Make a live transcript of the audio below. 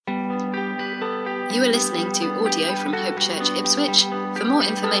You are listening to audio from Hope Church Ipswich. For more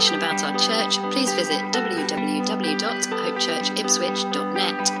information about our church, please visit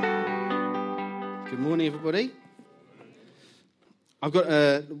www.hopechurchipswich.net. Good morning, everybody. I've got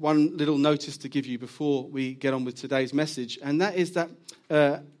one little notice to give you before we get on with today's message, and that is that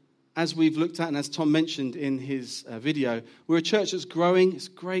as we've looked at and as Tom mentioned in his video, we're a church that's growing. It's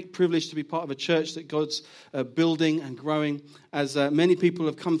a great privilege to be part of a church that God's building and growing. As many people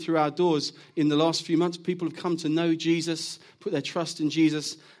have come through our doors in the last few months, people have come to know Jesus, put their trust in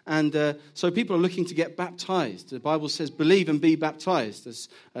Jesus, and so people are looking to get baptized. The Bible says, believe and be baptized, as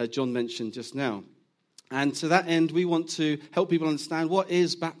John mentioned just now. And to that end, we want to help people understand what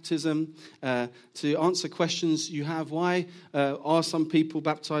is baptism, to answer questions you have. Why are some people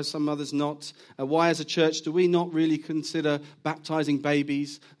baptized, some others not? Why, as a church, do we not really consider baptizing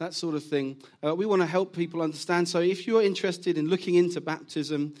babies? That sort of thing. We want to help people understand. So if you're interested in looking into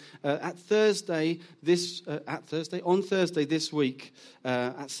baptism, on Thursday this week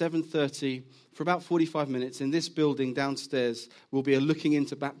at 7:30, for about 45 minutes in this building downstairs will be a looking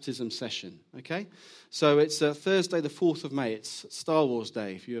into baptism session, okay? So it's Thursday the 4th of May. It's Star Wars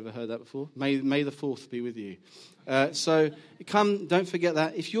Day, if you ever heard that before. May the 4th be with you. So come, don't forget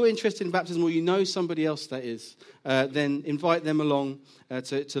that. If you're interested in baptism or you know somebody else that is, then invite them along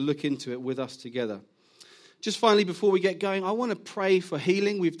to look into it with us together. Just finally, before we get going, I want to pray for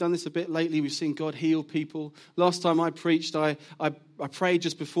healing. We've done this a bit lately. We've seen God heal people. Last time I preached, I prayed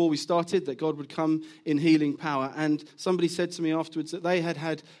just before we started that God would come in healing power. And somebody said to me afterwards that they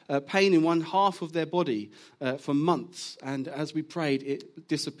had pain in one half of their body for months. And as we prayed, it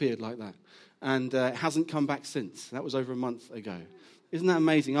disappeared like that. And it hasn't come back since. That was over a month ago. Isn't that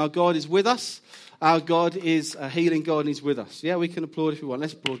amazing? Our God is with us. Our God is a healing God and He's with us. Yeah, we can applaud if we want.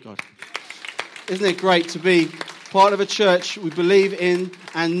 Let's applaud God. Isn't it great to be part of a church we believe in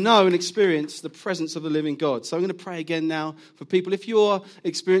and know and experience the presence of the living God? So I'm going to pray again now for people. If you're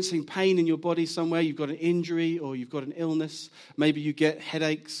experiencing pain in your body somewhere, you've got an injury or you've got an illness, maybe you get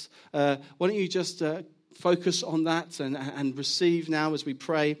headaches, why don't you just focus on that and receive now as we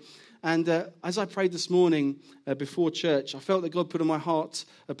pray. And as I prayed this morning before church, I felt that God put on my heart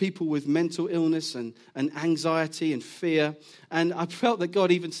people with mental illness and anxiety and fear. And I felt that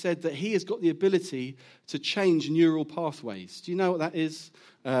God even said that He has got the ability to change neural pathways. Do you know what that is?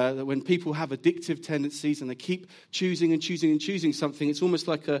 That when people have addictive tendencies and they keep choosing and choosing and choosing something, it's almost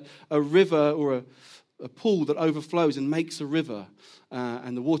like a river or a pool that overflows and makes a river.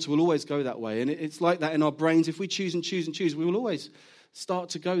 And the water will always go that way. And it's like that in our brains. If we choose and choose and choose, we will always start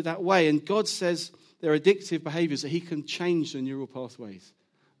to go that way. And God says there are addictive behaviors that He can change the neural pathways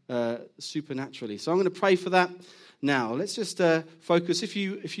supernaturally. So I'm going to pray for that now. Let's just focus. If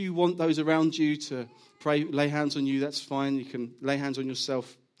you want those around you to pray, lay hands on you, that's fine. You can lay hands on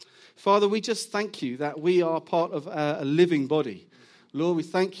yourself. Father, we just thank you that we are part of a living body. Lord, we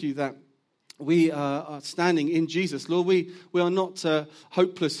thank you that we are standing in Jesus. Lord, we are not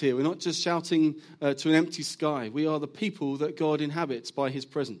hopeless here. We're not just shouting to an empty sky. We are the people that God inhabits by His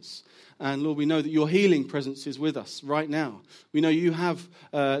presence. And Lord, we know that your healing presence is with us right now. We know you have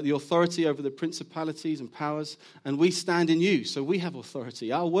the authority over the principalities and powers, and we stand in you, so we have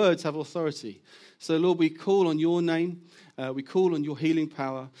authority. Our words have authority. So Lord, we call on your name. We call on your healing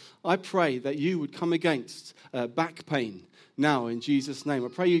power. I pray that you would come against back pain now in Jesus' name. I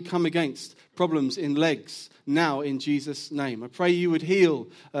pray you'd come against problems in legs now in Jesus' name. I pray you would heal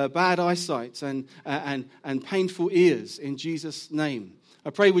bad eyesight and painful ears in Jesus' name. I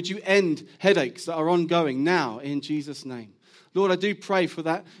pray would you end headaches that are ongoing now in Jesus' name. Lord, I do pray for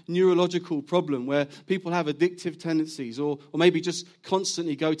that neurological problem where people have addictive tendencies or maybe just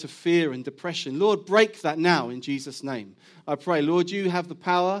constantly go to fear and depression. Lord, break that now in Jesus' name. I pray, Lord, you have the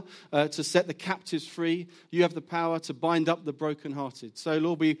power to set the captives free. You have the power to bind up the brokenhearted. So,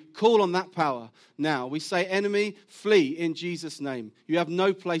 Lord, we call on that power now. We say, enemy, flee in Jesus' name. You have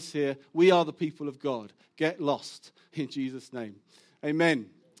no place here. We are the people of God. Get lost in Jesus' name. Amen.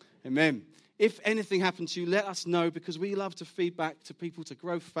 Amen. If anything happens to you, let us know because we love to feed back to people to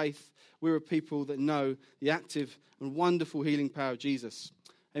grow faith. We're a people that know the active and wonderful healing power of Jesus.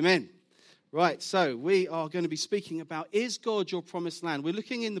 Amen. Right, so we are going to be speaking about, is God your promised land? We're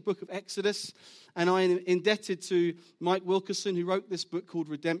looking in the book of Exodus, and I am indebted to Mike Wilkerson, who wrote this book called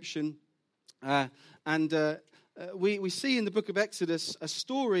Redemption. We see in the book of Exodus a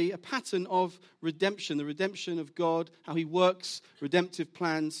story, a pattern of redemption, the redemption of God, how He works redemptive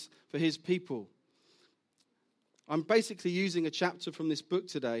plans for His people. I'm basically using a chapter from this book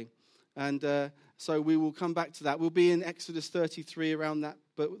today, and so we will come back to that. We'll be in Exodus 33 around that,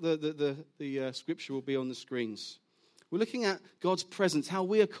 but the scripture will be on the screens. We're looking at God's presence, how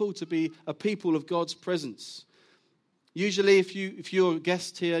we are called to be a people of God's presence. Usually, if you're a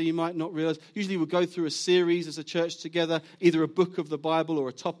guest here, you might not realize, usually we'll go through a series as a church together, either a book of the Bible or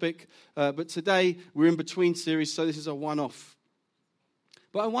a topic. But today, we're in between series, so this is a one-off.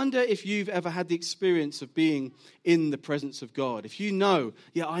 But I wonder if you've ever had the experience of being in the presence of God. If you know,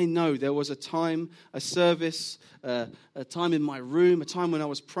 I know there was a time, a service, a time in my room, a time when I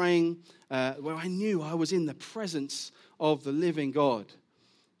was praying, where I knew I was in the presence of the living God.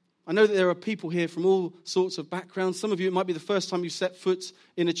 I know that there are people here from all sorts of backgrounds. Some of you, it might be the first time you set foot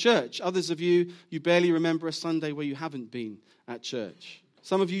in a church. Others of you, you barely remember a Sunday where you haven't been at church.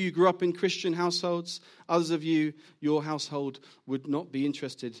 Some of you, you grew up in Christian households. Others of you, your household would not be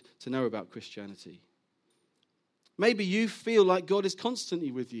interested to know about Christianity. Maybe you feel like God is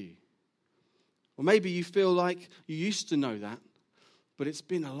constantly with you. Or maybe you feel like you used to know that, but it's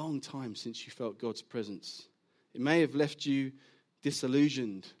been a long time since you felt God's presence. It may have left you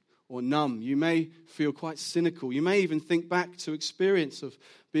disillusioned or numb. You may feel quite cynical. You may even think back to experience of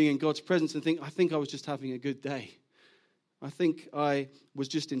being in God's presence and think, I think I was just having a good day. I think I was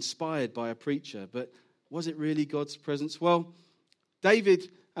just inspired by a preacher, but was it really God's presence? Well,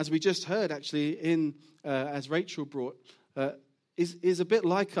 David, as we just heard actually, as Rachel brought, is a bit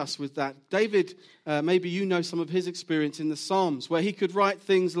like us with that. David, maybe you know some of his experience in the Psalms, where he could write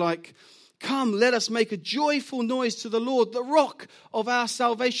things like, "Come, let us make a joyful noise to the Lord, the rock of our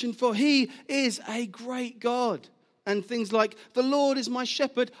salvation, for he is a great God." And things like, "The Lord is my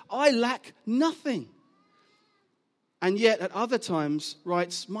shepherd, I lack nothing." And yet at other times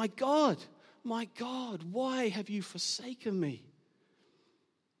writes, my God, why have you forsaken me?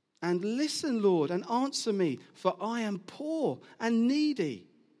 And listen, Lord, and answer me, for I am poor and needy.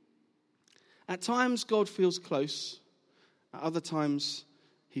 At times God feels close, at other times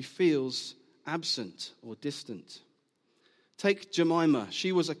he feels absent or distant. Take Jemima.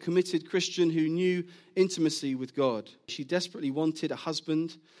 She was a committed Christian who knew intimacy with God. She desperately wanted a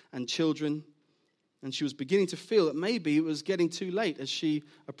husband and children, and she was beginning to feel that maybe it was getting too late as she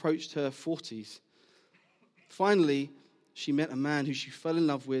approached her 40s. Finally, she met a man who she fell in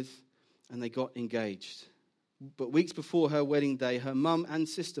love with, and they got engaged. But weeks before her wedding day, her mum and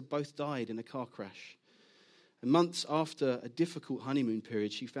sister both died in a car crash. And months after a difficult honeymoon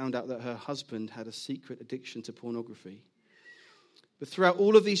period, she found out that her husband had a secret addiction to pornography. But throughout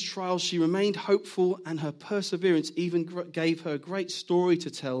all of these trials, she remained hopeful, and her perseverance even gave her a great story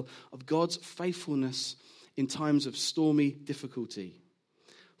to tell of God's faithfulness in times of stormy difficulty.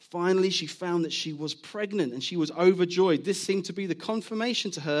 Finally, she found that she was pregnant, and she was overjoyed. This seemed to be the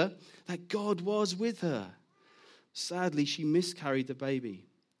confirmation to her that God was with her. Sadly, she miscarried the baby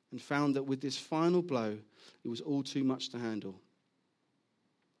and found that with this final blow, it was all too much to handle.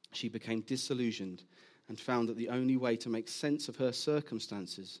 She became disillusioned and found that the only way to make sense of her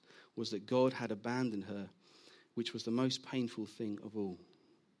circumstances was that God had abandoned her, which was the most painful thing of all.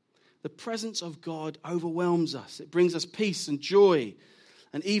 The presence of God overwhelms us. It brings us peace and joy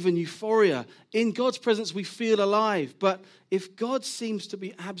and even euphoria. In God's presence, we feel alive. But if God seems to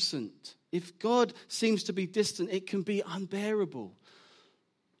be absent, if God seems to be distant, it can be unbearable.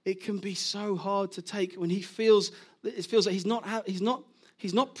 It can be so hard to take when it feels that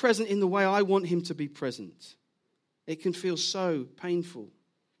He's not present in the way I want him to be present. It can feel so painful.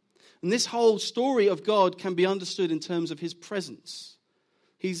 And this whole story of God can be understood in terms of his presence.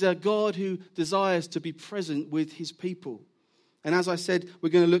 He's a God who desires to be present with his people. And as I said, we're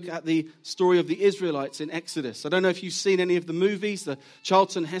going to look at the story of the Israelites in Exodus. I don't know if you've seen any of the movies, the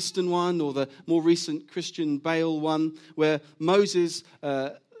Charlton Heston one or the more recent Christian Bale one, where Moses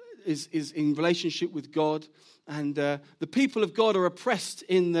is in relationship with God. And the people of God are oppressed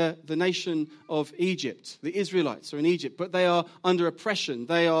in the nation of Egypt. The Israelites are in Egypt, but they are under oppression.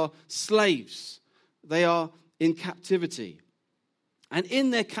 They are slaves. They are in captivity. And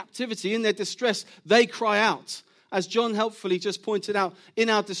in their captivity, in their distress, they cry out. As John helpfully just pointed out, in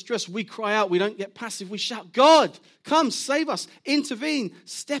our distress, we cry out. We don't get passive. We shout, God, come, save us, intervene,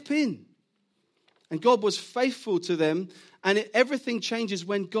 step in. And God was faithful to them. And everything changes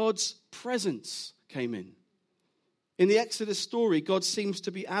when God's presence came in. In the Exodus story, God seems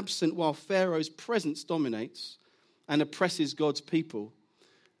to be absent while Pharaoh's presence dominates and oppresses God's people.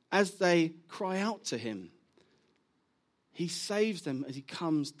 As they cry out to him, he saves them as he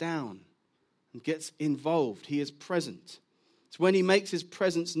comes down and gets involved. He is present. It's when he makes his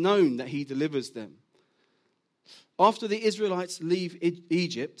presence known that he delivers them. After the Israelites leave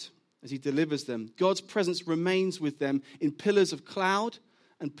Egypt, as he delivers them, God's presence remains with them in pillars of cloud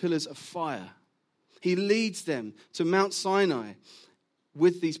and pillars of fire. He leads them to Mount Sinai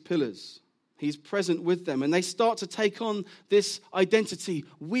with these pillars. He's present with them. And they start to take on this identity.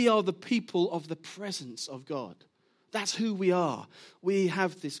 We are the people of the presence of God. That's who we are. We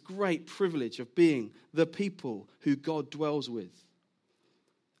have this great privilege of being the people who God dwells with.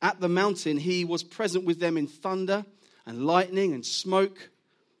 At the mountain, he was present with them in thunder and lightning and smoke.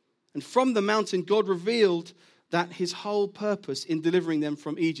 And from the mountain, God revealed that his whole purpose in delivering them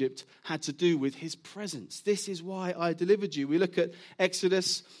from Egypt had to do with his presence. This is why I delivered you. We look at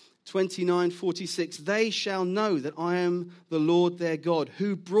Exodus 29:46. They shall know that I am the Lord their God,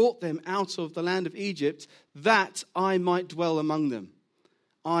 who brought them out of the land of Egypt, that I might dwell among them.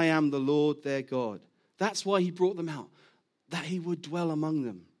 I am the Lord their God. That's why he brought them out, that he would dwell among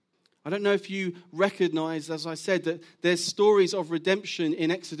them. I don't know if you recognize, as I said, that there's stories of redemption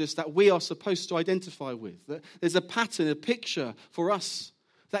in Exodus that we are supposed to identify with. That there's a pattern, a picture for us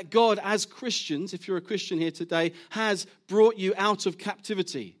that God, as Christians, if you're a Christian here today, has brought you out of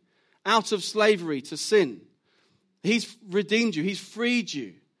captivity, out of slavery to sin. He's redeemed you. He's freed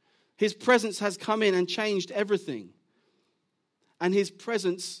you. His presence has come in and changed everything. And his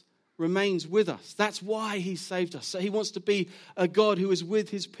presence remains with us. That's why he saved us. So he wants to be a God who is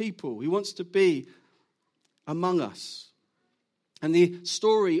with his people. He wants to be among us. And the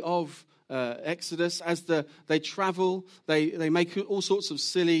story of Exodus, as they travel, they make all sorts of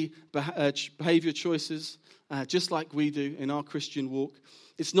silly behavior choices, just like we do in our Christian walk.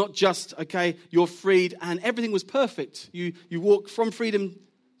 It's not just, okay, you're freed and everything was perfect. You walk from freedom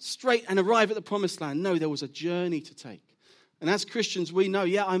straight and arrive at the promised land. No, there was a journey to take. And as Christians, we know,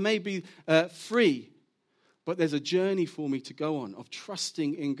 I may be free, but there's a journey for me to go on of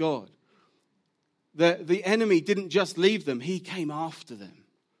trusting in God. The enemy didn't just leave them, he came after them.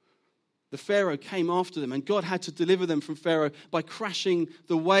 The Pharaoh came after them, and God had to deliver them from Pharaoh by crashing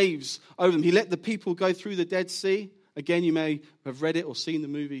the waves over them. He let the people go through the Dead Sea. Again, you may have read it or seen the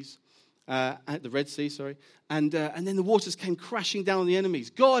movies. At the Red Sea, sorry. And then the waters came crashing down on the enemies.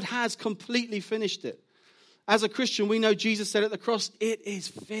 God has completely finished it. As a Christian, we know Jesus said at the cross, it is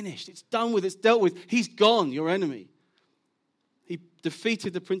finished. It's done with. It's dealt with. He's gone, your enemy. He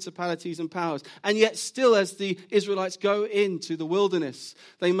defeated the principalities and powers. And yet still, as the Israelites go into the wilderness,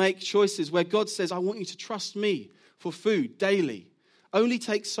 they make choices where God says, I want you to trust me for food daily. Only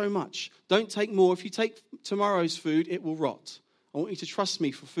take so much. Don't take more. If you take tomorrow's food, it will rot. I want you to trust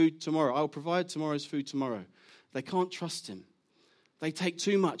me for food tomorrow. I will provide tomorrow's food tomorrow. They can't trust him. They take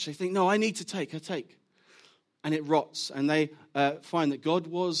too much. They think, no, I need to take. I take. And it rots. And they find that God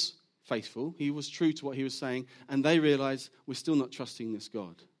was faithful. He was true to what he was saying. And they realize we're still not trusting this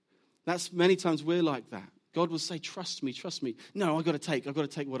God. That's many times we're like that. God will say, trust me, trust me. No, I've got to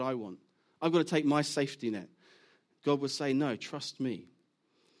take what I want. I've got to take my safety net. God will say, no, trust me.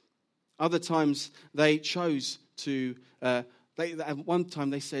 Other times they chose to, at one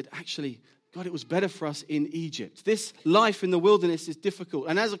time they said, actually, God, it was better for us in Egypt. This life in the wilderness is difficult.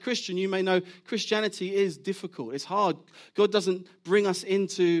 And as a Christian, you may know Christianity is difficult. It's hard. God doesn't bring us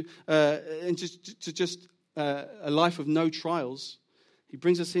into just a life of no trials. He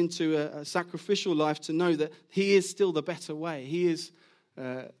brings us into a sacrificial life to know that he is still the better way. He is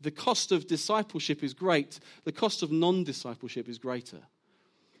the cost of discipleship is great. The cost of non-discipleship is greater.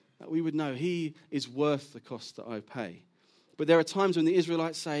 That we would know he is worth the cost that I pay. But there are times when the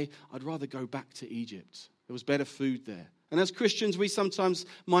Israelites say, I'd rather go back to Egypt. There was better food there. And as Christians, we sometimes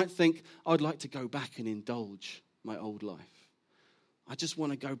might think, I'd like to go back and indulge my old life. I just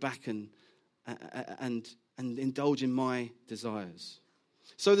want to go back and indulge in my desires.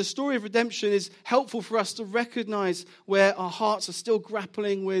 So the story of redemption is helpful for us to recognize where our hearts are still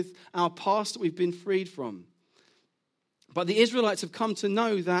grappling with our past that we've been freed from. But the Israelites have come to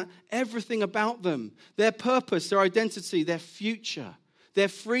know that everything about them, their purpose, their identity, their future, their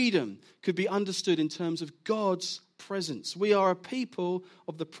freedom could be understood in terms of God's presence. We are a people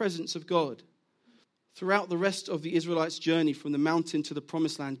of the presence of God. Throughout the rest of the Israelites' journey from the mountain to the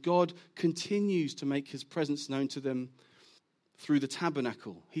promised land, God continues to make his presence known to them through the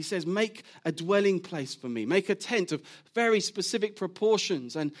tabernacle. He says, make a dwelling place for me. Make a tent of very specific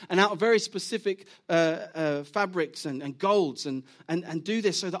proportions and out of very specific fabrics and golds and do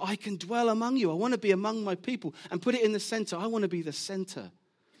this so that I can dwell among you. I want to be among my people and put it in the center. I want to be the center.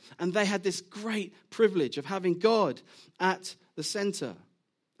 And they had this great privilege of having God at the center,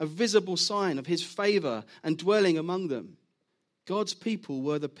 a visible sign of his favor and dwelling among them. God's people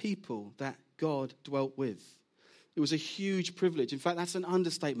were the people that God dwelt with. It was a huge privilege. In fact, that's an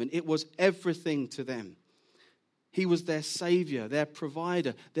understatement. It was everything to them. He was their savior, their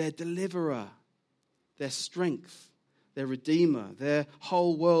provider, their deliverer, their strength, their redeemer. Their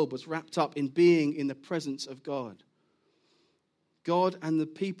whole world was wrapped up in being in the presence of God. God and the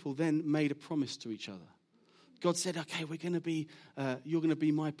people then made a promise to each other. God said, okay, you're going to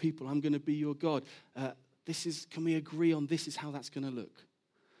be my people. I'm going to be your God. Can we agree on this is how that's going to look?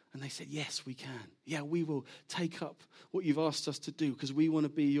 And they said, yes, we can. Yeah, we will take up what you've asked us to do because we want to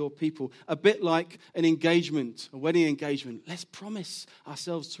be your people. A bit like an engagement, a wedding engagement. Let's promise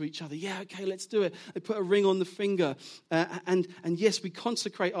ourselves to each other. Yeah, okay, let's do it. They put a ring on the finger. And yes, we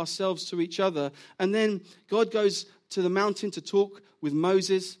consecrate ourselves to each other. And then God goes to the mountain to talk with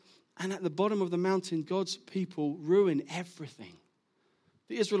Moses. And at the bottom of the mountain, God's people ruin everything.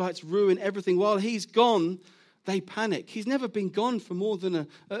 The Israelites ruin everything. While he's gone, they panic. He's never been gone for more than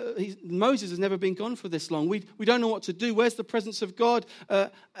Moses has never been gone for this long. We don't know what to do. Where's the presence of God?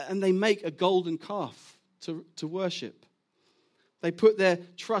 And they make a golden calf to worship. They put their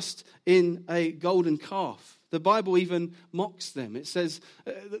trust in a golden calf. The Bible even mocks them. It says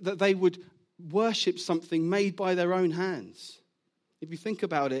that they would worship something made by their own hands. If you think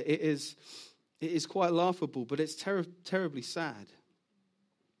about it, it is quite laughable, but it's terribly sad.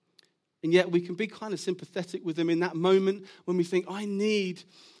 And yet we can be kind of sympathetic with them in that moment when we think, I need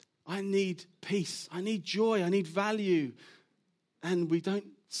peace, I need joy, I need value. And we don't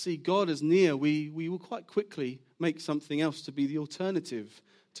see God as near. We will quite quickly make something else to be the alternative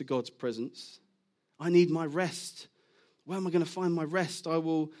to God's presence. I need my rest. Where am I going to find my rest? I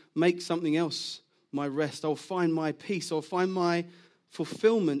will make something else my rest. I'll find my peace. I'll find my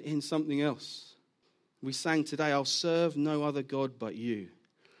fulfillment in something else. We sang today, I'll serve no other God but you.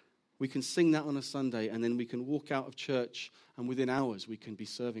 We can sing that on a Sunday and then we can walk out of church and within hours we can be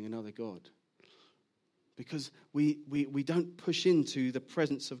serving another God. Because we don't push into the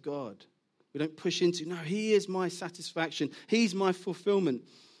presence of God. We don't push into, no, he is my satisfaction. He's my fulfillment.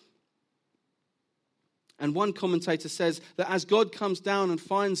 And one commentator says that as God comes down and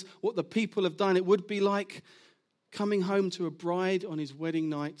finds what the people have done, it would be like coming home to a bride on his wedding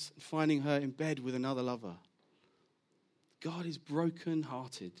night and finding her in bed with another lover. God is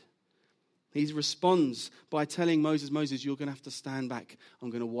broken-hearted. He responds by telling Moses, you're going to have to stand back. I'm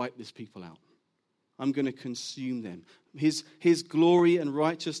going to wipe this people out. I'm going to consume them. His glory and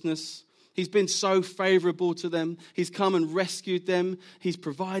righteousness, he's been so favorable to them. He's come and rescued them. He's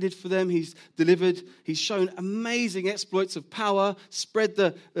provided for them. He's delivered. He's shown amazing exploits of power, spread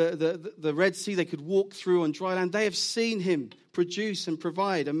the Red Sea they could walk through on dry land. They have seen him produce and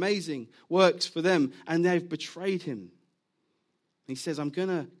provide amazing works for them, and they've betrayed him. He says, I'm going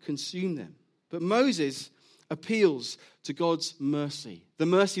to consume them. But Moses appeals to God's mercy, the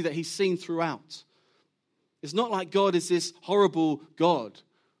mercy that he's seen throughout. It's not like God is this horrible God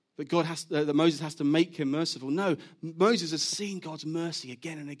that Moses has to make him merciful. No, Moses has seen God's mercy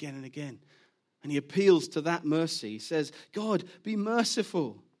again and again and again. And he appeals to that mercy. He says, God, be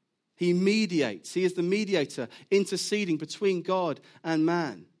merciful. He mediates. He is the mediator, interceding between God and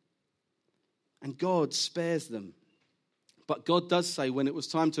man. And God spares them. But God does say when it was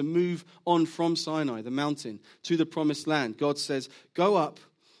time to move on from Sinai, the mountain, to the promised land, God says, go up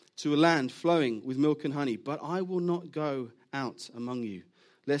to a land flowing with milk and honey, but I will not go out among you,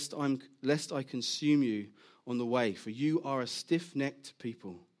 lest I consume you on the way, for you are a stiff-necked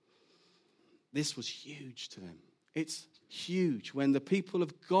people. This was huge to them. It's huge when the people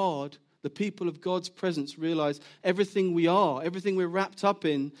of God, the people of God's presence realize everything we're wrapped up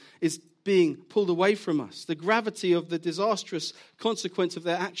in is being pulled away from us. The gravity of the disastrous consequence of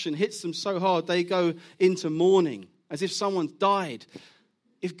their action hits them so hard they go into mourning as if someone's died.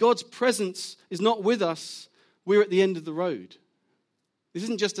 If God's presence is not with us, we're at the end of the road. This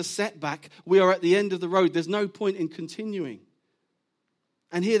isn't just a setback. We are at the end of the road. There's no point in continuing.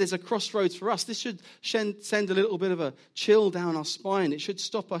 And here there's a crossroads for us. This should send a little bit of a chill down our spine. It should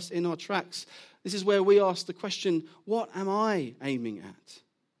stop us in our tracks. This is where we ask the question, what am I aiming at?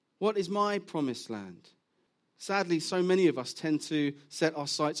 What is my promised land? Sadly, so many of us tend to set our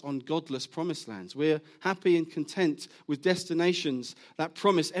sights on godless promised lands. We're happy and content with destinations that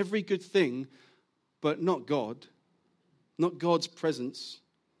promise every good thing, but not God, not God's presence.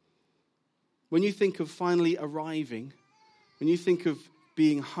 When you think of finally arriving, when you think of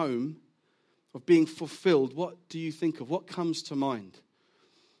being home, of being fulfilled, what do you think of? What comes to mind?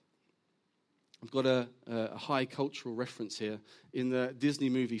 I've got a high cultural reference here. In the Disney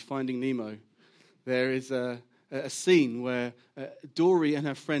movie Finding Nemo, there is a scene where Dory and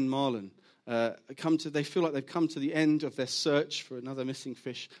her friend Marlin they feel like they've come to the end of their search for another missing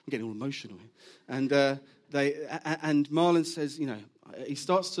fish. I'm getting all emotional here. And Marlin says, he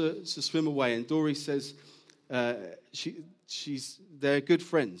starts to swim away, and Dory says they're good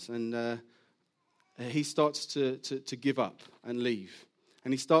friends, and he starts to give up and leave.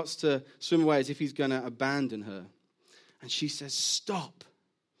 And he starts to swim away as if he's going to abandon her. And she says, stop.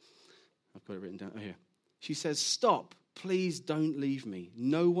 I've got it written down. Oh, here. She says, stop. Please don't leave me.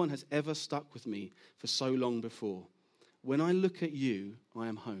 No one has ever stuck with me for so long before. When I look at you, I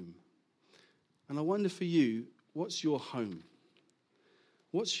am home. And I wonder for you, what's your home?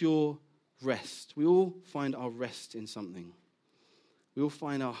 What's your rest? We all find our rest in something. We all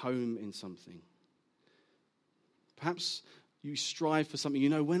find our home in something. Perhaps you strive for something. You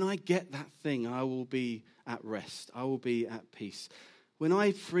know, when I get that thing, I will be at rest. I will be at peace. When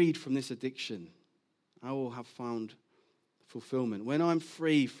I'm freed from this addiction, I will have found fulfillment. When I'm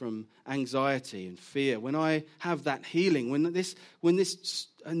free from anxiety and fear, when I have that healing, when this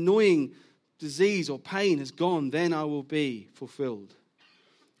annoying disease or pain has gone, then I will be fulfilled.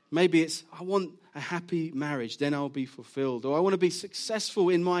 Maybe it's, I want a happy marriage, then I'll be fulfilled. Or I want to be successful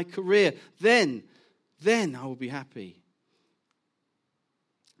in my career, then I will be happy.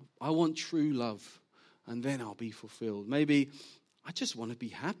 I want true love, and then I'll be fulfilled. Maybe I just want to be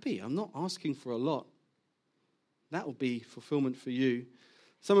happy. I'm not asking for a lot. That will be fulfillment for you.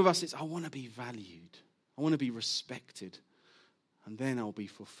 Some of us, it's, I want to be valued. I want to be respected. And then I'll be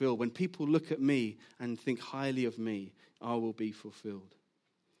fulfilled. When people look at me and think highly of me, I will be fulfilled.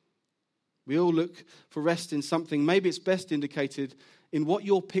 We all look for rest in something. Maybe it's best indicated in what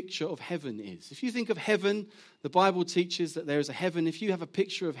your picture of heaven is. If you think of heaven, the Bible teaches that there is a heaven. If you have a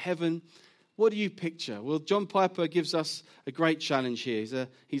picture of heaven, what do you picture? Well, John Piper gives us a great challenge here.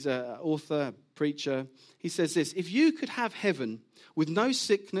 He's an author, a preacher. He says this: if you could have heaven with no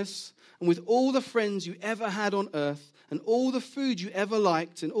sickness and with all the friends you ever had on earth and all the food you ever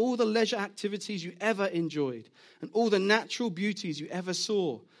liked and all the leisure activities you ever enjoyed and all the natural beauties you ever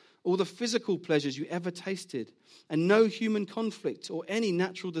saw, all the physical pleasures you ever tasted, and no human conflict or any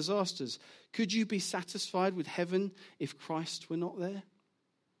natural disasters, could you be satisfied with heaven if Christ were not there?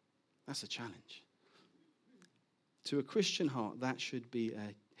 That's a challenge. To a Christian heart, that should be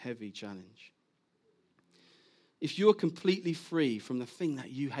a heavy challenge. If you're completely free from the thing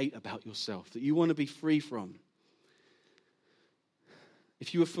that you hate about yourself, that you want to be free from,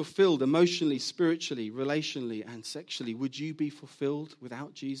 if you were fulfilled emotionally, spiritually, relationally, and sexually, would you be fulfilled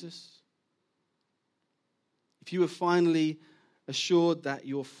without Jesus? If you were finally assured that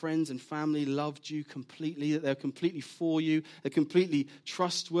your friends and family loved you completely, that they're completely for you, they're completely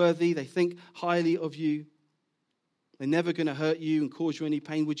trustworthy, they think highly of you, they're never going to hurt you and cause you any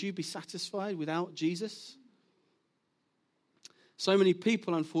pain, would you be satisfied without Jesus? So many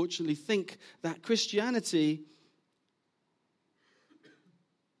people, unfortunately, think that Christianity,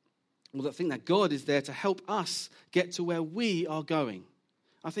 well, I think that God is there to help us get to where we are going.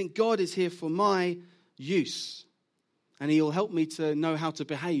 I think God is here for my use, and He'll help me to know how to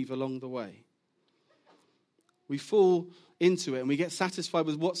behave along the way. We fall into it, and we get satisfied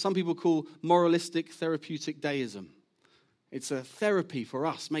with what some people call moralistic therapeutic deism. It's a therapy for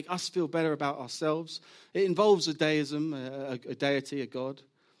us, make us feel better about ourselves. It involves a deism, a deity, a God.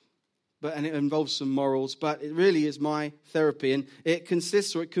 And it involves some morals, but it really is my therapy. And it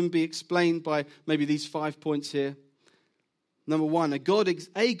consists, or it can be explained by maybe these 5 points here. Number one, a God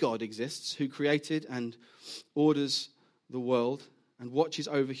exists who created and orders the world and watches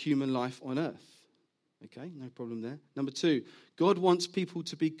over human life on earth. Okay, no problem there. Number two, God wants people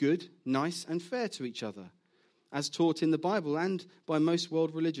to be good, nice, and fair to each other, as taught in the Bible and by most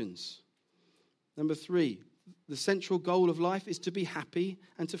world religions. Number three, the central goal of life is to be happy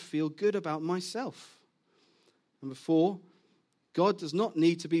and to feel good about myself. Number four, God does not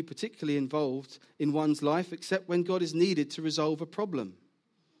need to be particularly involved in one's life except when God is needed to resolve a problem.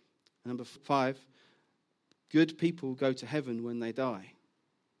 And number five, good people go to heaven when they die.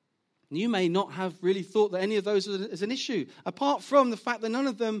 And you may not have really thought that any of those is an issue, apart from the fact that none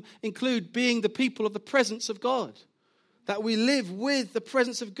of them include being the people of the presence of God. That we live with the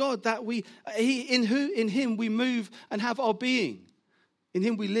presence of God, that in Him we move and have our being. In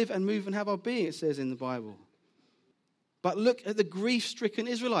Him we live and move and have our being, it says in the Bible. But look at the grief-stricken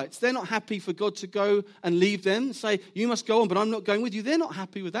Israelites. They're not happy for God to go and leave them and say, you must go on, but I'm not going with you. They're not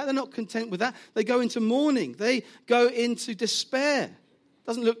happy with that. They're not content with that. They go into mourning. They go into despair.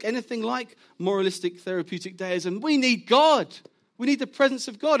 Doesn't look anything like moralistic therapeutic deism. We need God. We need the presence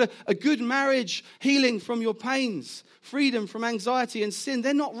of God, a good marriage, healing from your pains, freedom from anxiety and sin.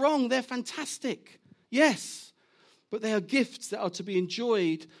 They're not wrong. They're fantastic. Yes, but they are gifts that are to be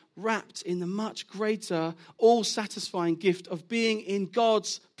enjoyed, wrapped in the much greater, all-satisfying gift of being in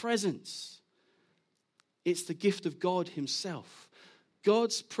God's presence. It's the gift of God Himself.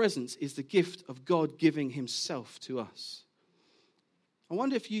 God's presence is the gift of God giving Himself to us. I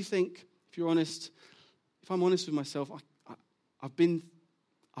wonder if you think, if you're honest, if I'm honest with myself, I've been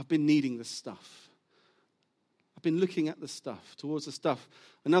needing this stuff. I've been looking at the stuff, towards the stuff.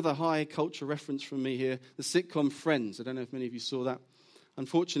 Another high culture reference from me here, the sitcom Friends. I don't know if many of you saw that.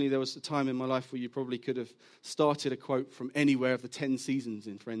 Unfortunately, there was a time in my life where you probably could have started a quote from anywhere of the 10 seasons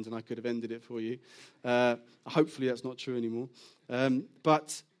in Friends, and I could have ended it for you. Hopefully that's not true anymore.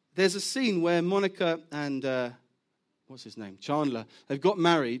 But there's a scene where Monica and, what's his name? Chandler, they've got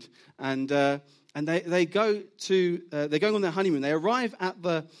married, and they go to, they're going on their honeymoon. They arrive at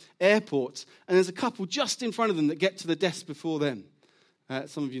the airport, and there's a couple just in front of them that get to the desk before them.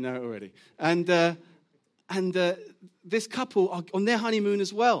 Some of you know it already. And this couple are on their honeymoon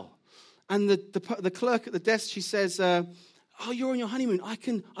as well. And the clerk at the desk, she says, "Oh, you're on your honeymoon. I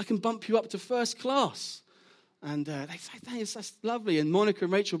can bump you up to first class." And they say, "Thanks, that's lovely." And Monica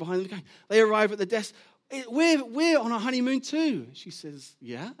and Rachel behind them going, they arrive at the desk. "We're on our honeymoon too." She says,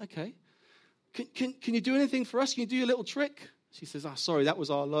 "Yeah, okay. Can you do anything for us? Can you do your little trick?" She says, "Sorry, that was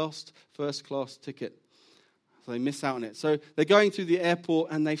our last first class ticket." So they miss out on it. So they're going through the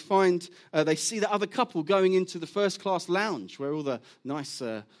airport and they see the other couple going into the first class lounge where all the nice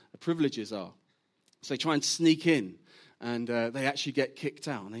privileges are. So they try and sneak in and they actually get kicked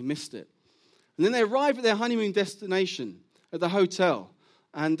out and they missed it. And then they arrive at their honeymoon destination at the hotel.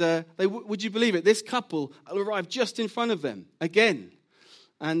 And would you believe it? This couple arrive just in front of them again.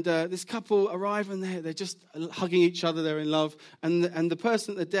 And this couple arrive and they're just hugging each other. They're in love. And the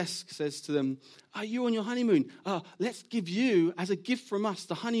person at the desk says to them, "Are you on your honeymoon? Let's give you, as a gift from us,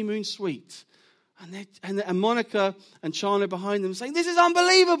 the honeymoon suite." And Monica and Chandler behind them saying, "This is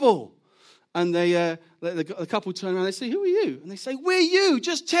unbelievable." And the couple turn around and they say, "Who are you?" And they say, "We're you,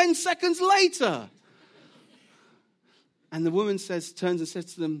 just 10 seconds later." And the woman turns and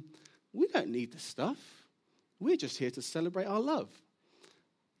says to them, "We don't need the stuff. We're just here to celebrate our love."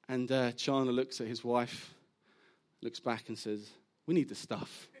 And Chandler looks at his wife, looks back and says, "We need the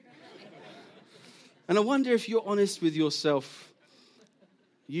stuff." And I wonder if you're honest with yourself,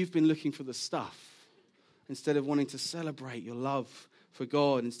 you've been looking for the stuff instead of wanting to celebrate your love for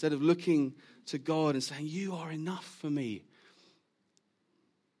God, instead of looking to God and saying, "You are enough for me."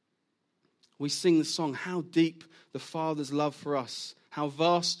 We sing the song, "How deep the Father's love for us, how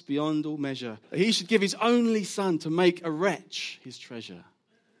vast beyond all measure. He should give his only Son to make a wretch his treasure."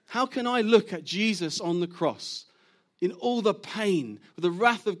 How can I look at Jesus on the cross in all the pain, with the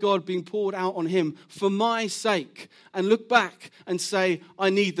wrath of God being poured out on him for my sake, and look back and say, "I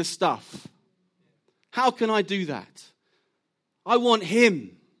need the stuff"? How can I do that? I want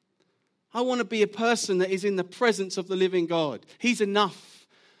him. I want to be a person that is in the presence of the living God. He's enough.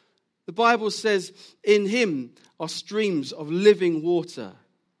 The Bible says, in him are streams of living water.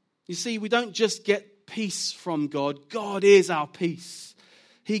 You see, we don't just get peace from God. God is our peace.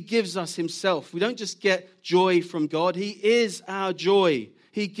 He gives us himself. We don't just get joy from God. He is our joy.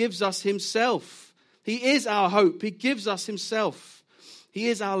 He gives us himself. He is our hope. He gives us himself. He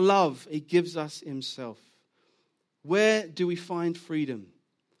is our love. He gives us himself. Where do we find freedom?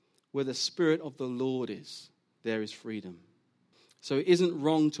 Where the Spirit of the Lord is, there is freedom. So it isn't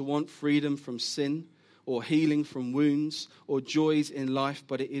wrong to want freedom from sin or healing from wounds or joys in life,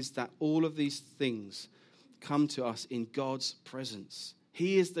 but it is that all of these things come to us in God's presence.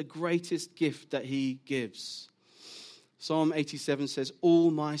 He is the greatest gift that he gives. Psalm 87 says,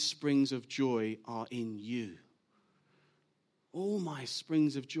 "All my springs of joy are in you." All my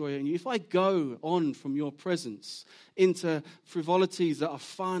springs of joy are in you. If I go on from your presence into frivolities that are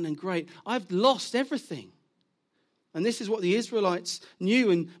fun and great, I've lost everything. And this is what the Israelites knew,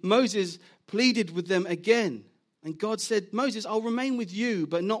 and Moses pleaded with them again. And God said, "Moses, I'll remain with you,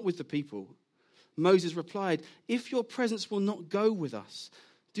 but not with the people." Moses replied, "If your presence will not go with us,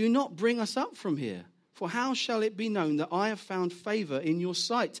 do not bring us up from here. For how shall it be known that I have found favor in your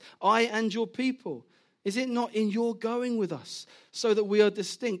sight, I and your people? Is it not in your going with us, so that we are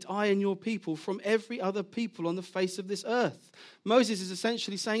distinct, I and your people, from every other people on the face of this earth?" Moses is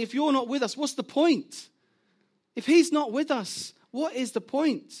essentially saying, if you're not with us, what's the point? If he's not with us, what is the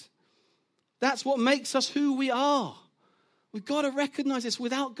point? That's what makes us who we are. We've got to recognize this.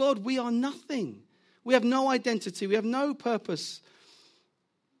 Without God, we are nothing. We have no identity. We have no purpose.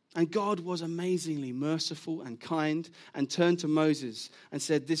 And God was amazingly merciful and kind and turned to Moses and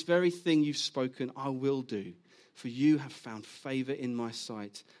said, "This very thing you've spoken, I will do. For you have found favor in my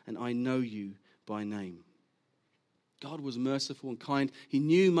sight, and I know you by name." God was merciful and kind. He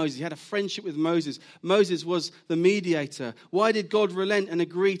knew Moses. He had a friendship with Moses. Moses was the mediator. Why did God relent and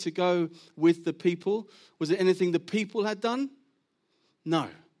agree to go with the people? Was it anything the people had done? No.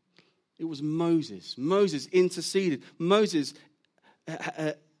 It was Moses. Moses interceded. Moses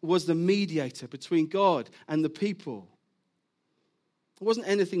was the mediator between God and the people. It wasn't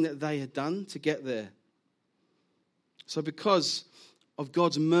anything that they had done to get there. So because of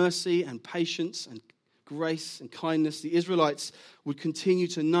God's mercy and patience and grace and kindness, the Israelites would continue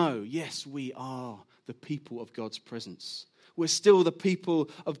to know, yes, we are the people of God's presence. We're still the people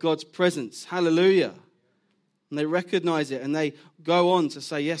of God's presence. Hallelujah. And they recognize it, and they go on to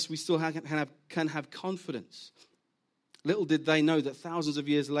say, yes, we still can have confidence. Little did they know that thousands of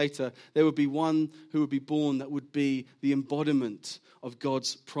years later, there would be one who would be born that would be the embodiment of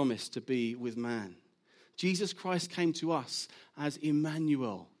God's promise to be with man. Jesus Christ came to us as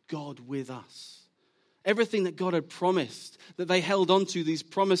Emmanuel, God with us. Everything that God had promised, that they held on to, these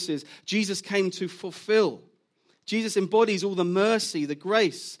promises, Jesus came to fulfill. Jesus embodies all the mercy, the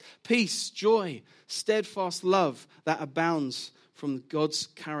grace, peace, joy, steadfast love that abounds from God's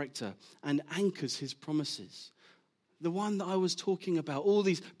character and anchors his promises. The one that I was talking about, all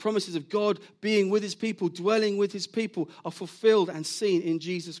these promises of God being with his people, dwelling with his people, are fulfilled and seen in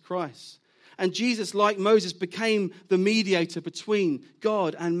Jesus Christ. And Jesus, like Moses, became the mediator between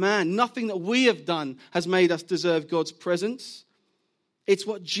God and man. Nothing that we have done has made us deserve God's presence. It's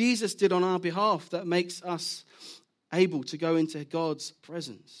what Jesus did on our behalf that makes us able to go into God's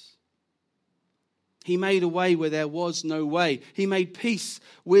presence. He made a way where there was no way. He made peace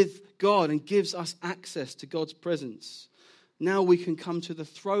with God and gives us access to God's presence. Now we can come to the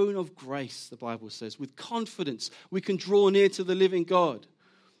throne of grace, the Bible says, with confidence. We can draw near to the living God.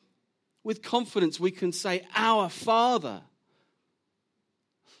 With confidence, we can say, Our Father.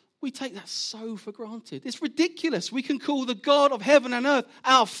 We take that so for granted. It's ridiculous. We can call the God of heaven and earth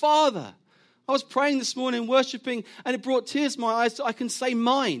our Father. I was praying this morning, worshiping, and it brought tears to my eyes. So I can say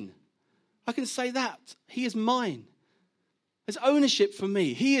mine. I can say that. He is mine. There's ownership for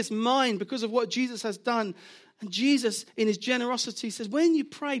me. He is mine because of what Jesus has done. And Jesus, in his generosity, says, when you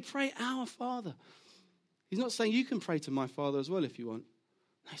pray, pray our Father. He's not saying you can pray to my Father as well if you want.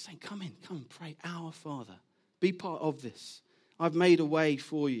 No, he's saying, come and pray our Father. Be part of this. I've made a way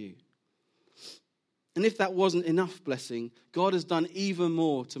for you. And if that wasn't enough blessing, God has done even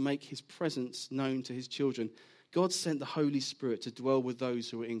more to make his presence known to his children. God sent the Holy Spirit to dwell with those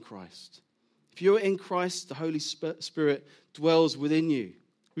who are in Christ. If you are in Christ, the Holy Spirit dwells within you.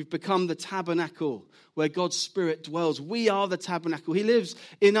 We've become the tabernacle where God's Spirit dwells. We are the tabernacle. He lives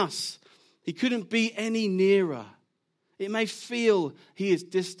in us. He couldn't be any nearer. It may feel he is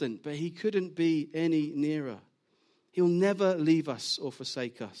distant, but he couldn't be any nearer. He'll never leave us or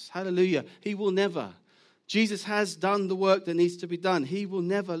forsake us. Hallelujah. He will never. Jesus has done the work that needs to be done. He will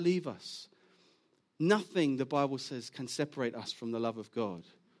never leave us. Nothing, the Bible says, can separate us from the love of God.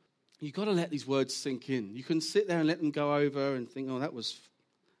 You've got to let these words sink in. You can sit there and let them go over and think, oh, that was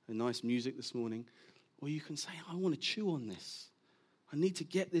a nice music this morning. Or you can say, I want to chew on this. I need to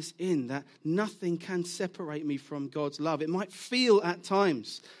get this in, that nothing can separate me from God's love. It might feel at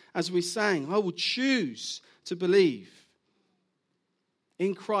times, as we sang, I will choose to believe.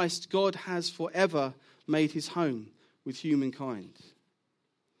 In Christ, God has forever made his home with humankind.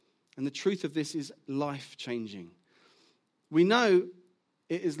 And the truth of this is life-changing. We know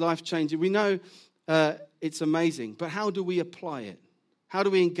it is life-changing. We know it's amazing. But how do we apply it? How do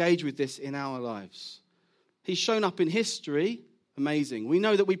we engage with this in our lives? He's shown up in history. Amazing. We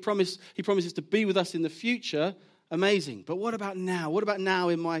know that he promises to be with us in the future. Amazing. But what about now? What about now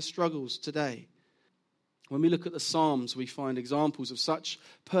in my struggles today? When we look at the Psalms, we find examples of such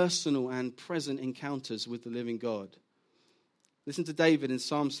personal and present encounters with the living God. Listen to David in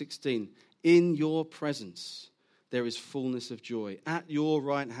Psalm 16. In your presence there is fullness of joy. At your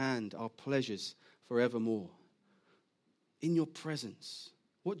right hand are pleasures forevermore. In your presence.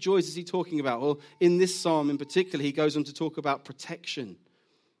 What joys is he talking about? Well, in this psalm in particular, he goes on to talk about protection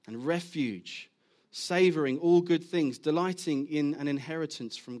and refuge, savoring all good things, delighting in an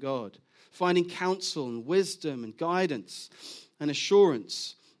inheritance from God, finding counsel and wisdom and guidance and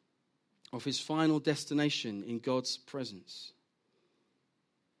assurance of his final destination in God's presence.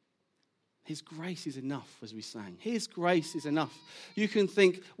 His grace is enough, as we sang. His grace is enough. You can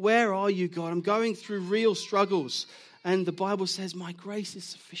think, where are you, God? I'm going through real struggles. And the Bible says, my grace is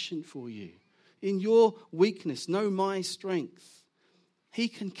sufficient for you. In your weakness, know my strength. He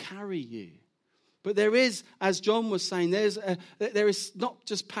can carry you. But there is, as John was saying, there is not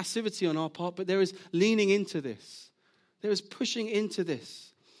just passivity on our part, but there is leaning into this. There is pushing into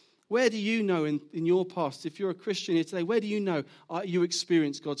this. Where do you know in your past, if you're a Christian here today, where do you know you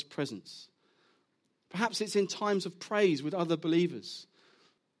experience God's presence? Perhaps it's in times of praise with other believers.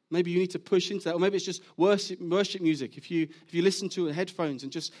 Maybe you need to push into that. Or maybe it's just worship music. If you listen to it in headphones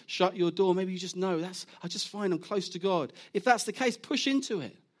and just shut your door, maybe you just know, I just find I'm close to God. If that's the case, push into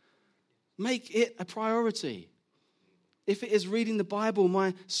it. Make it a priority. If it is reading the Bible,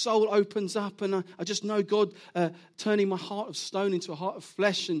 my soul opens up and I just know God turning my heart of stone into a heart of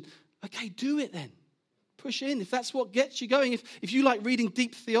flesh. And okay, do it then. Push in. If that's what gets you going. If you like reading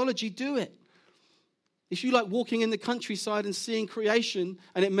deep theology, do it. If you like walking in the countryside and seeing creation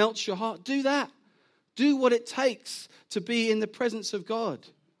and it melts your heart, do that. Do what it takes to be in the presence of God.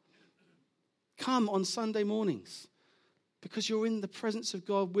 Come on Sunday mornings because you're in the presence of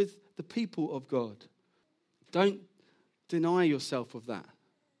God with the people of God. Don't deny yourself of that.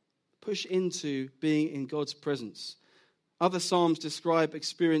 Push into being in God's presence. Other Psalms describe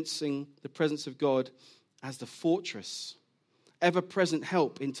experiencing the presence of God as the fortress, ever-present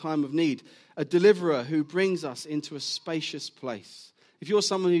help in time of need, a deliverer who brings us into a spacious place. If you're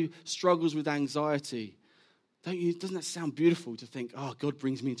someone who struggles with anxiety, doesn't that sound beautiful to think, oh, God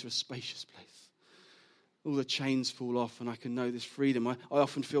brings me into a spacious place? All the chains fall off and I can know this freedom. I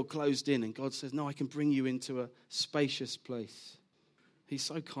often feel closed in and God says, no, I can bring you into a spacious place. He's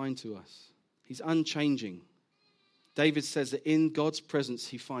so kind to us. He's unchanging. David says that in God's presence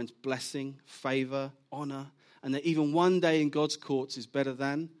he finds blessing, favor, honor, and that even one day in God's courts is better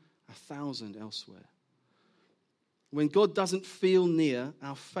than 1,000 elsewhere. When God doesn't feel near,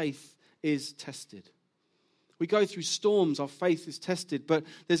 our faith is tested. We go through storms, our faith is tested. But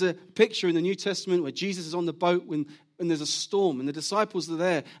there's a picture in the New Testament where Jesus is on the boat when there's a storm and the disciples are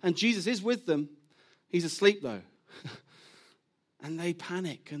there and Jesus is with them. He's asleep though. And they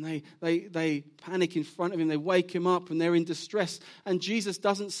panic and they panic in front of him. They wake him up and they're in distress. And Jesus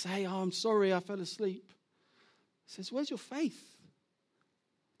doesn't say, oh, I'm sorry, I fell asleep. He says, where's your faith?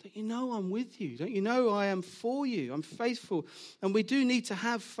 Don't you know I'm with you? Don't you know I am for you? I'm faithful. And we do need to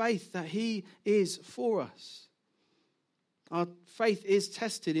have faith that he is for us. Our faith is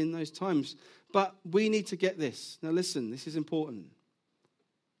tested in those times. But we need to get this. Now listen, this is important.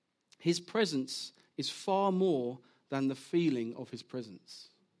 His presence is far more than the feeling of his presence.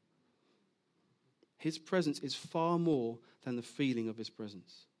 His presence is far more than the feeling of his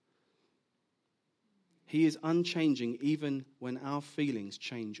presence. He is unchanging even when our feelings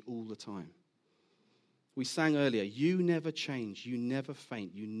change all the time. We sang earlier, you never change, you never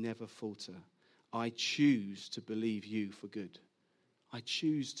faint, you never falter. I choose to believe you for good. I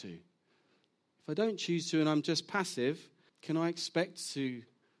choose to. If I don't choose to and I'm just passive, can I expect to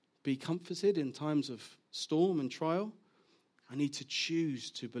be comforted in times of storm and trial? I need to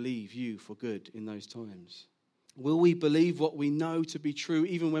choose to believe you for good in those times. Will we believe what we know to be true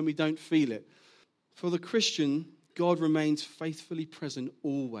even when we don't feel it? For the Christian, God remains faithfully present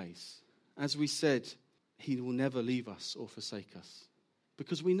always. As we said, he will never leave us or forsake us.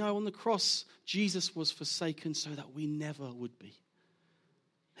 Because we know on the cross, Jesus was forsaken so that we never would be.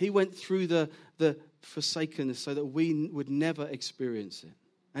 He went through the forsakenness so that we would never experience it.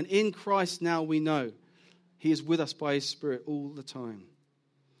 And in Christ now we know he is with us by his Spirit all the time.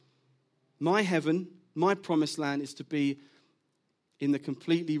 My heaven, my promised land is to be in the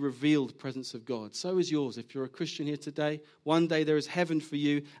completely revealed presence of God. So is yours. If you're a Christian here today, one day there is heaven for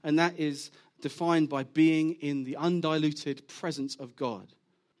you, and that is defined by being in the undiluted presence of God.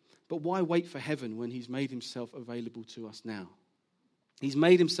 But why wait for heaven when he's made himself available to us now? He's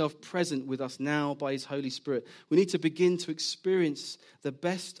made himself present with us now by his Holy Spirit. We need to begin to experience the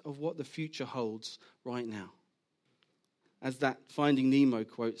best of what the future holds right now. As that Finding Nemo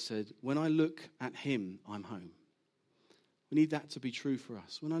quote said, when I look at him, I'm home. We need that to be true for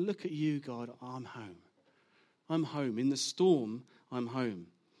us. When I look at you, God, I'm home. I'm home. In the storm, I'm home.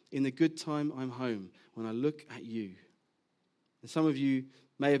 In the good time, I'm home. When I look at you. And some of you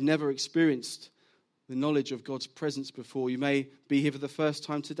may have never experienced the knowledge of God's presence before. You may be here for the first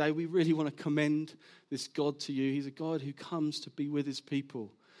time today. We really want to commend this God to you. He's a God who comes to be with his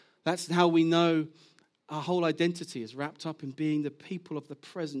people. That's how we know our whole identity is wrapped up in being the people of the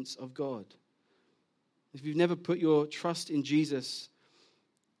presence of God. If you've never put your trust in Jesus,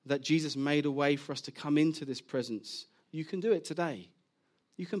 that Jesus made a way for us to come into this presence, you can do it today.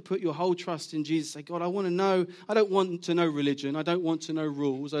 You can put your whole trust in Jesus. Say, God, I want to know. I don't want to know religion. I don't want to know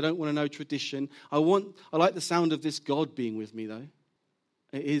rules. I don't want to know tradition. I like the sound of this God being with me, though.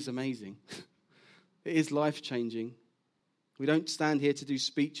 It is amazing. It is life-changing. We don't stand here to do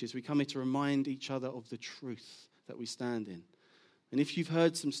speeches. We come here to remind each other of the truth that we stand in. And if you've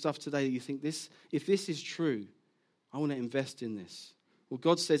heard some stuff today that you think, if this is true, I want to invest in this. Well,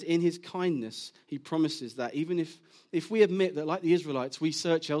 God says in his kindness, he promises that even if we admit that, like the Israelites, we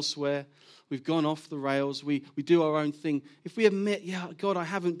search elsewhere, we've gone off the rails, we do our own thing. If we admit, yeah, God, I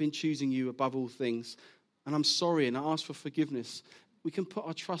haven't been choosing you above all things, and I'm sorry, and I ask for forgiveness, we can put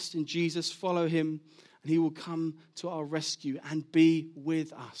our trust in Jesus, follow him, and he will come to our rescue and be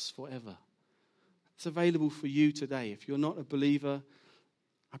with us forever. It's available for you today. If you're not a believer,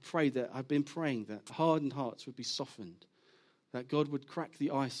 I've been praying that hardened hearts would be softened, that God would crack the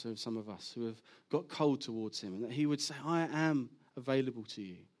ice of some of us who have got cold towards him, and that he would say, I am available to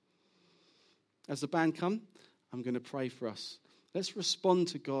you. As the band come, I'm going to pray for us. Let's respond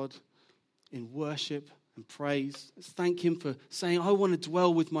to God in worship and praise. Let's thank him for saying, I want to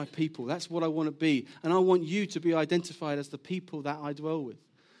dwell with my people. That's what I want to be. And I want you to be identified as the people that I dwell with.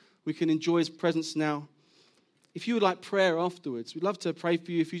 We can enjoy his presence now. If you would like prayer afterwards, we'd love to pray for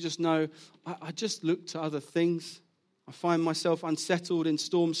you. If you just know, I just look to other things. I find myself unsettled in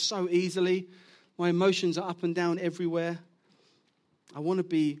storms so easily. My emotions are up and down everywhere. I want to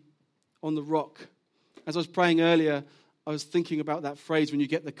be on the rock. As I was praying earlier, I was thinking about that phrase, when you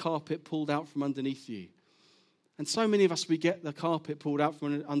get the carpet pulled out from underneath you. And so many of us, we get the carpet pulled out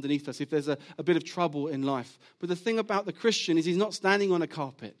from underneath us if there's a bit of trouble in life. But the thing about the Christian is he's not standing on a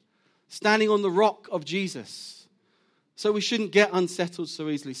carpet, standing on the rock of Jesus. So we shouldn't get unsettled so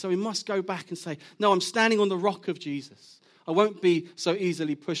easily. So we must go back and say, no, I'm standing on the rock of Jesus. I won't be so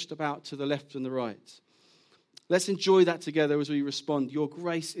easily pushed about to the left and the right. Let's enjoy that together as we respond. Your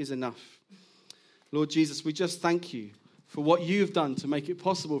grace is enough. Lord Jesus, we just thank you for what you've done to make it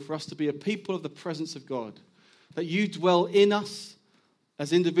possible for us to be a people of the presence of God. That you dwell in us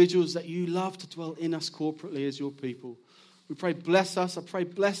as individuals, that you love to dwell in us corporately as your people. We pray, bless us. I pray,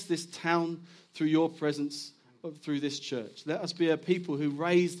 bless this town through your presence, through this church. Let us be a people who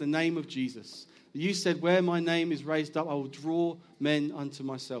raise the name of Jesus. You said, where my name is raised up, I will draw men unto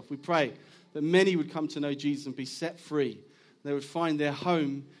myself. We pray that many would come to know Jesus and be set free. They would find their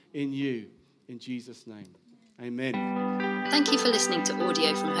home in you. In Jesus' name, amen. Thank you for listening to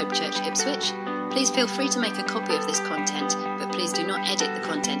audio from Hope Church Ipswich. Please feel free to make a copy of this content, but please do not edit the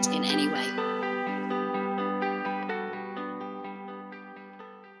content in any way.